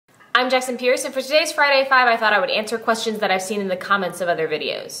I'm Jackson Pearce, and for today's Friday 5, I thought I would answer questions that I've seen in the comments of other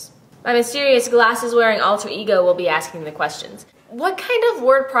videos. My mysterious glasses-wearing alter ego will be asking the questions. What kind of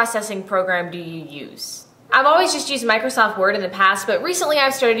word processing program do you use? I've always just used Microsoft Word in the past, but recently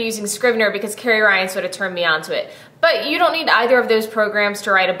I've started using Scrivener because Carrie Ryan sort of turned me onto it. But you don't need either of those programs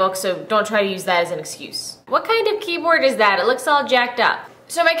to write a book, so don't try to use that as an excuse. What kind of keyboard is that? It looks all jacked up.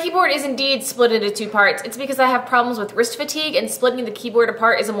 So my keyboard is indeed split into two parts. It's because I have problems with wrist fatigue, and splitting the keyboard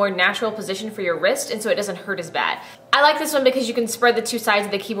apart is a more natural position for your wrist, and so it doesn't hurt as bad. I like this one because you can spread the two sides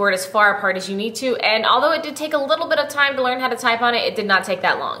of the keyboard as far apart as you need to, and although it did take a little bit of time to learn how to type on it, it did not take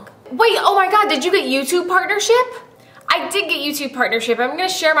that long. Wait, oh my god, did you get YouTube partnership? I did get YouTube partnership. I'm gonna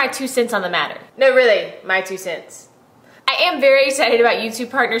share my 2 cents on the matter. No, really, my 2 cents. I am very excited about YouTube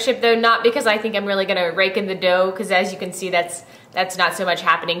partnership though, not because I think I'm really gonna rake in the dough, because as you can see, that's not so much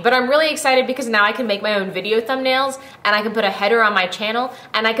happening. But I'm really excited because now I can make my own video thumbnails, and I can put a header on my channel,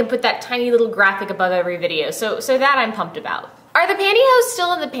 and I can put that tiny little graphic above every video. So that I'm pumped about. Are the pantyhose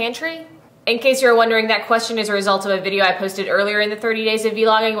still in the pantry? In case you're wondering, that question is a result of a video I posted earlier in the 30 days of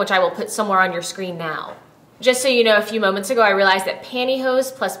vlogging, which I will put somewhere on your screen now. Just so you know, a few moments ago I realized that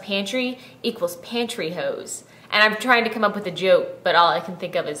pantyhose plus pantry equals pantry hose. And I'm trying to come up with a joke, but all I can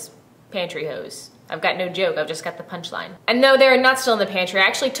think of is pantry hose. I've got no joke, I've just got the punchline. And no, they're not still in the pantry. I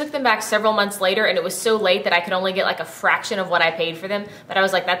actually took them back several months later, and it was so late that I could only get like a fraction of what I paid for them, but I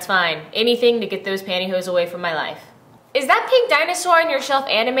was like, that's fine. Anything to get those pantyhose away from my life. Is that pink dinosaur on your shelf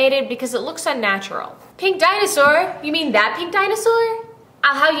animated? Because it looks unnatural. Pink dinosaur? You mean that pink dinosaur?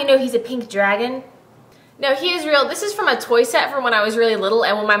 How you know he's a pink dragon? No, he is real. This is from a toy set from when I was really little,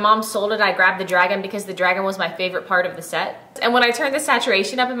 and when my mom sold it, I grabbed the dragon because the dragon was my favorite part of the set. And when I turn the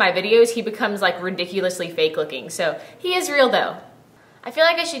saturation up in my videos, he becomes like ridiculously fake looking. So he is real though. I feel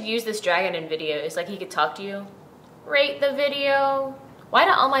like I should use this dragon in videos, like he could talk to you. Rate the video. Why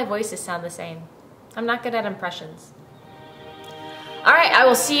do all my voices sound the same? I'm not good at impressions. All right, I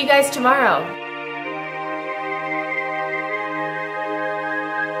will see you guys tomorrow.